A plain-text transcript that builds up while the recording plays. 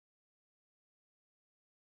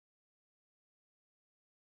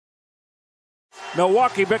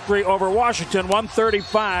Milwaukee victory over Washington,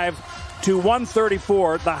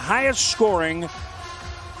 135-134, the highest scoring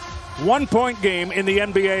one-point game in the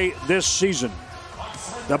NBA this season.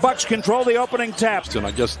 The Bucks control the opening tap. And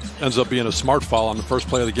I guess ends up being a smart foul on the first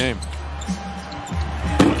play of the game.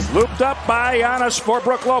 Looped up by Giannis for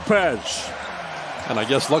Brook Lopez. And I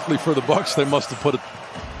guess luckily for the Bucks, they must have put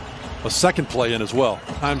a second play in as well.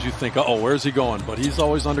 Times you think, uh-oh, where's he going? But he's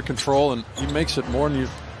always under control, and he makes it more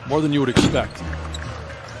than you would expect.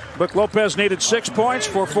 Brook Lopez needed 6 points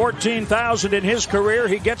for 14,000 in his career.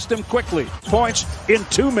 He gets them quickly. Points in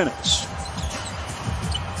 2 minutes.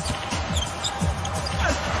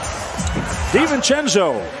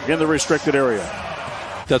 DiVincenzo in the restricted area.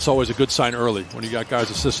 That's always a good sign early. When you got guys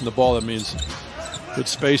assisting the ball, that means good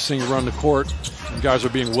spacing around the court, and guys are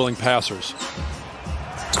being willing passers.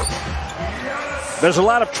 There's a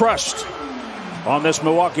lot of trust on this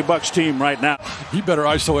Milwaukee Bucks team right now. He better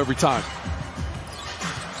ISO every time.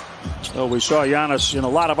 So we saw Giannis in a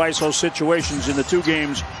lot of ISO situations in the 2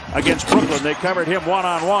 games against Brooklyn. They covered him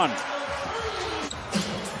one-on-one.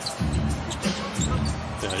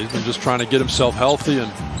 Yeah, he's been just trying to get himself healthy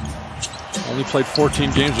and only played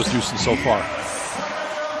 14 games with Houston so far.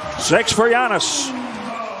 6 for Giannis.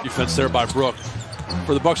 Defense there by Brook.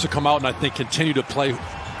 For the Bucks to come out and I think continue to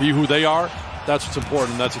be who they are, that's what's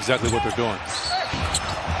important, and that's exactly what they're doing.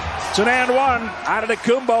 It's an and one.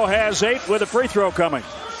 Antetokounmpo has 8 with a free throw coming.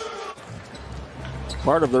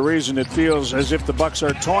 Part of the reason it feels as if the Bucks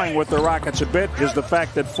are toying with the Rockets a bit is the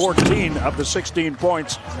fact that 14 of the 16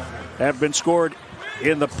 points have been scored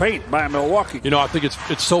in the paint by Milwaukee. You know, I think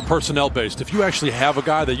it's so personnel based. If you actually have a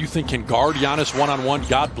guy that you think can guard Giannis one-on-one,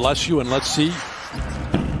 God bless you, and let's see.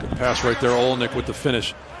 Good pass right there, Olenek with the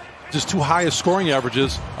finish. Just 2 highest scoring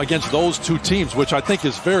averages against those 2 teams, which I think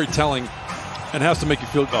is very telling and has to make you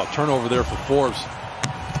feel, turnover there for Forbes.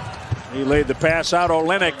 He laid the pass out.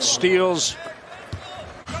 Olenek steals.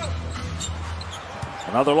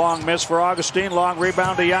 Another long miss for Augustine. Long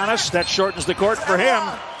rebound to Giannis. That shortens the court for him.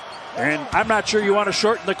 And I'm not sure you want to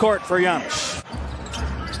shorten the court for Giannis.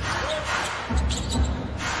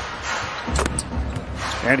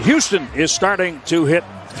 And Houston is starting to hit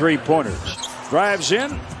 3-pointers. Drives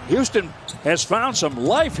in. Houston has found some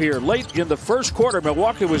life here late in the first quarter.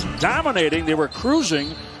 Milwaukee was dominating. They were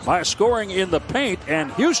cruising by scoring in the paint,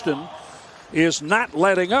 and Houston is not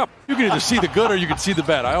letting up. You can either see the good or you can see the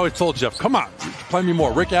bad. I always told Jeff, come on, play me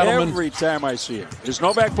more. Rick Adelman. Every time I see it. Is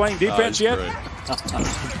Novak playing defense yet?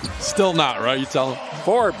 Still not, right? You tell him.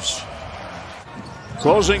 Forbes.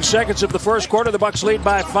 Closing seconds of the first quarter. The Bucks lead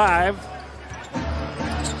by 5.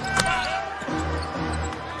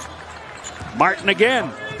 Martin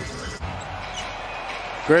again.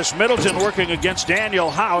 Chris Middleton working against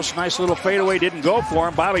Daniel House. Nice little fadeaway, didn't go for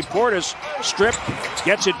him. Bobby Portis stripped,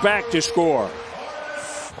 gets it back to score.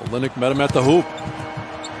 Olenek met him at the hoop.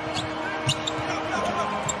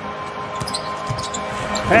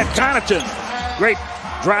 Pat Connaughton, great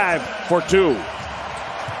drive for 2.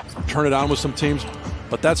 Turn it on with some teams,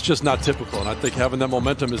 but that's just not typical. And I think having that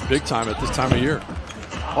momentum is big time at this time of year.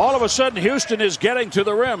 All of a sudden, Houston is getting to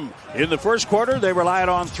the rim. In the first quarter, they relied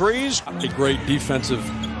on 3s. A great defensive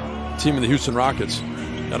team in the Houston Rockets.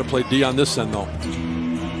 Got to play D on this end, though.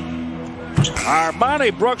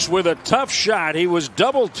 Armani Brooks with a tough shot. He was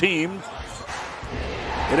double-teamed.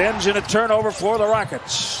 It ends in a turnover for the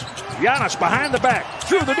Rockets. Giannis behind the back,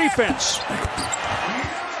 through the defense.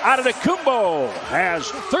 Antetokounmpo has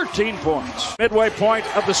 13 points. Midway point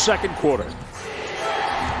of the second quarter.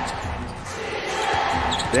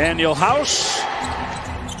 Daniel House.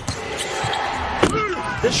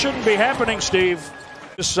 This shouldn't be happening, Steve.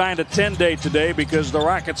 Just signed a 10-day today because the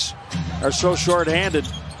Rockets are so short-handed.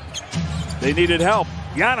 They needed help.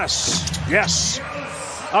 Giannis, yes.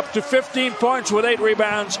 Up to 15 points with 8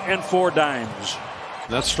 rebounds and 4 dimes.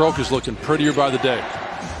 That stroke is looking prettier by the day.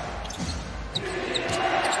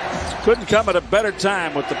 Couldn't come at a better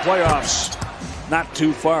time with the playoffs not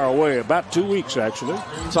too far away. About 2 weeks, actually.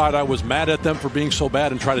 Inside, I was mad at them for being so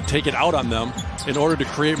bad and try to take it out on them in order to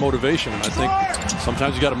create motivation. And I think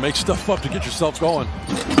sometimes you got to make stuff up to get yourself going.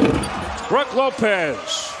 Brook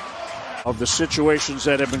Lopez. Of the situations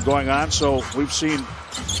that have been going on, so we've seen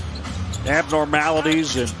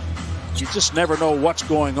abnormalities, and you just never know what's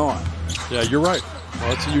going on. Yeah, you're right.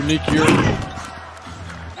 Well, it's a unique year.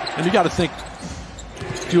 And you got to think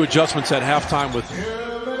a few adjustments at halftime with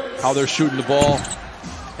how they're shooting the ball.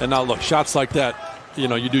 And now, look, shots like that, you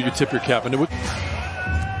tip your cap. And it would.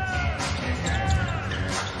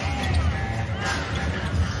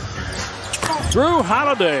 Drew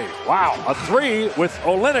Holiday. Wow, a 3 with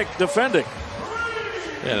Olenek defending.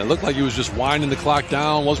 And it looked like he was just winding the clock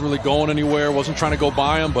down, wasn't really going anywhere, wasn't trying to go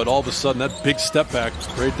by him, but all of a sudden that big step back,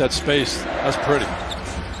 create that space. That's pretty.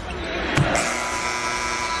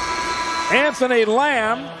 Anthony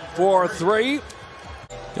Lamb for 3.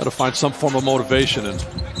 Got to find some form of motivation, and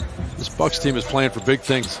this Bucks team is playing for big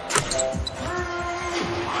things.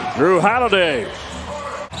 Drew Holiday.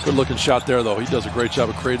 Good looking shot there, though. He does a great job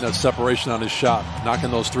of creating that separation on his shot,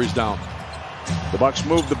 knocking those threes down. The Bucks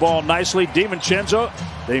move the ball nicely. DiVincenzo,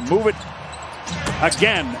 they move it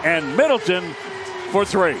again, and Middleton for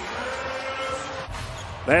 3.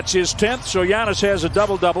 That's his 10th, so Giannis has a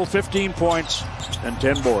double-double, 15 points and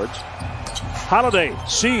 10 boards. Holiday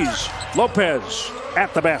sees Lopez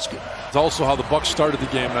at the basket. It's also how the Bucks started the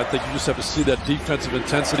game, and I think you just have to see that defensive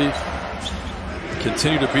intensity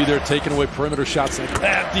continue to be there, taking away perimeter shots like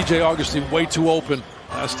that. DJ Augustine way too open.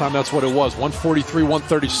 Last time that's what it was.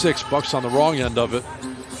 143-136. Bucks on the wrong end of it.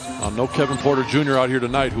 No Kevin Porter Jr. out here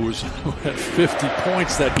tonight who had 50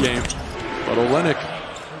 points that game. But Olynyk,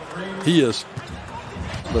 he is.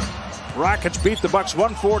 But Rockets beat the Bucks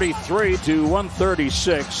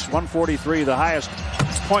 143-136. 143, the highest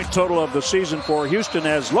point total of the season for Houston,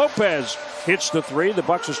 as Lopez hits the 3. The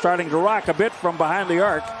Bucks are starting to rock a bit from behind the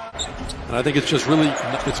arc. And I think it's just really,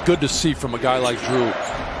 it's good to see from a guy like Drew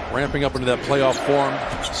ramping up into that playoff form,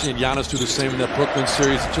 seeing Giannis do the same in that Brooklyn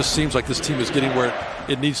series. It just seems like this team is getting where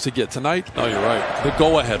it needs to get tonight. Oh, you're right. The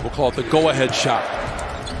go-ahead. We'll call it the go-ahead shot.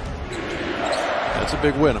 That's a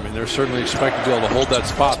big win. I mean, they're certainly expected to be able to hold that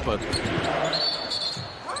spot, but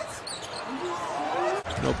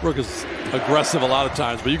you know, Brook is aggressive a lot of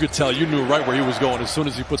times, but you could tell, you knew right where he was going as soon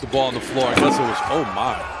as he put the ball on the floor. I guess it was, oh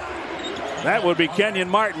my. That would be Kenyon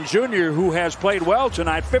Martin Jr., who has played well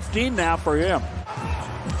tonight. 15 now for him.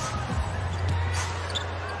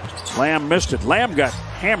 Lamb missed it. Lamb got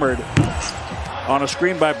hammered on a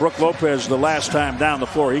screen by Brook Lopez the last time down the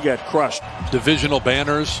floor. He got crushed. Divisional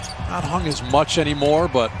banners, not hung as much anymore,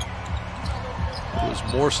 but it was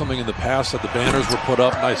more something in the past that the banners were put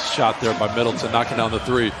up. Nice shot there by Middleton, knocking down the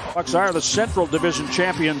 3. Bucks are the Central Division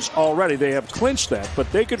champions already. They have clinched that,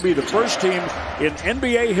 but they could be the first team in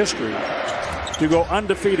NBA history to go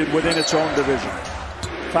undefeated within its own division.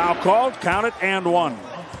 Foul called, count it, and 1.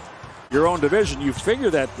 Your own division, you figure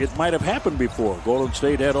that it might have happened before. Golden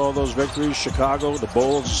State had all those victories. Chicago, the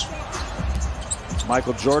Bulls,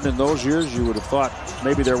 Michael Jordan in those years, you would have thought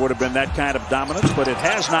maybe there would have been that kind of dominance, but it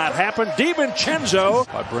has not happened. DiVincenzo.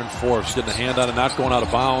 By Bryn Forbes, getting a hand on it, not going out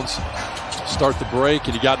of bounds. Start the break,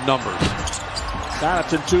 and you got numbers.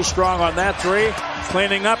 Connaughton too strong on that 3.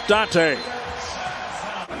 Cleaning up Dante.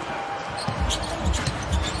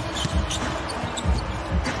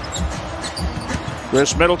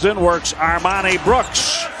 Chris Middleton works Armani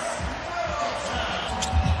Brooks.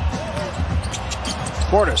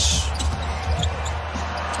 Portis.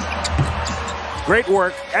 Great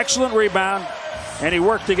work, excellent rebound, and he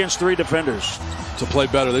worked against 3 defenders. To play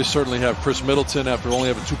better, they certainly have Chris Middleton after only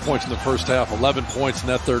having 2 points in the first half, 11 points in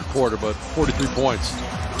that third quarter, but 43 points.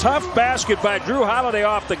 Tough basket by Drew Holiday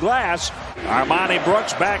off the glass. Armani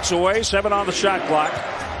Brooks backs away, 7 on the shot clock.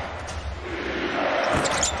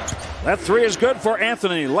 That 3 is good for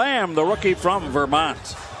Anthony Lamb, the rookie from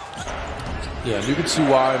Vermont. Yeah, and you can see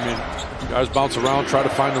why. I mean, guys bounce around, try to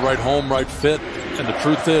find the right home, right fit. And the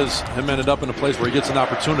truth is, him ended up in a place where he gets an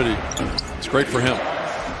opportunity. It's great for him.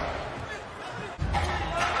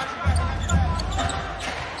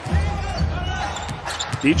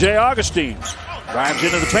 DJ Augustine drives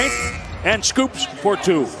into the paint and scoops for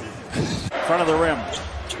 2. Front of the rim.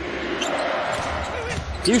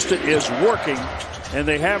 Houston is working, and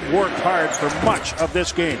they have worked hard for much of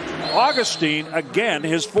this game. Augustine, again,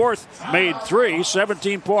 his 4th made 3,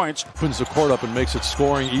 17 points. Opens the court up and makes it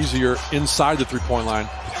scoring easier inside the 3-point line.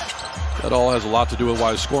 That all has a lot to do with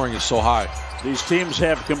why his scoring is so high. These teams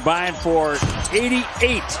have combined for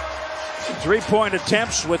 88 3-point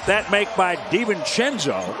attempts, with that make by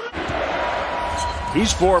DiVincenzo.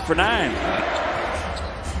 He's 4 for 9.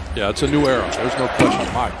 Yeah, it's a new era. There's no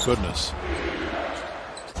question. My goodness.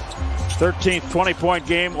 13th 20-point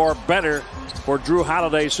game or better for Drew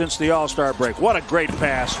Holiday since the All-Star break. What a great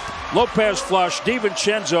pass. Lopez flush,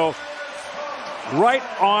 DiVincenzo right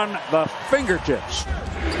on the fingertips.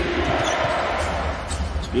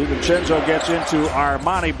 DiVincenzo gets into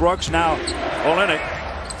Armani Brooks. Now Olynyk.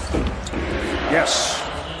 Yes.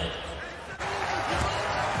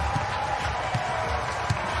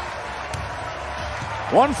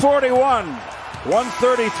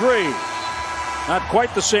 (141-133). Not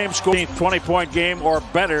quite the same score. 20-point game or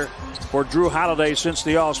better for Drew Holiday since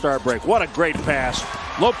the All-Star break. What a great pass.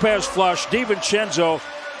 Lopez flush, DiVincenzo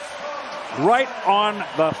right on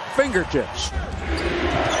the fingertips.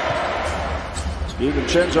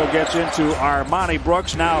 DiVincenzo gets into Armani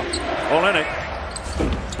Brooks. Now Olenek.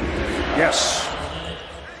 Yes.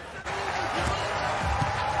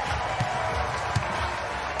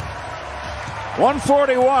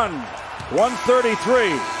 .141,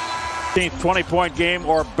 133. 20-point game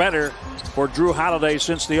or better for Drew Holiday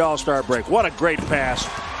since the All-Star break. What a great pass.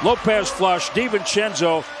 Lopez flush.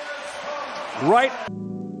 DiVincenzo right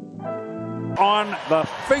on the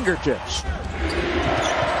fingertips.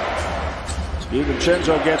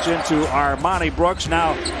 DiVincenzo gets into Armani Brooks.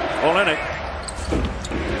 Now Olenek.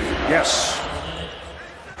 Yes.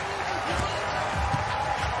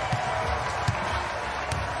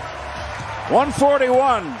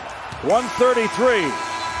 .141, 133.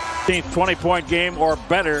 20-point game or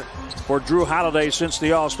better for Drew Holiday since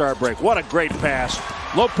the All-Star break. What a great pass.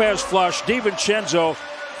 Lopez flush. DiVincenzo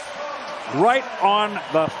right on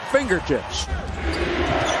the fingertips.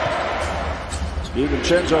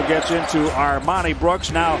 DiVincenzo gets into Armani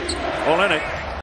Brooks. Now Olenek.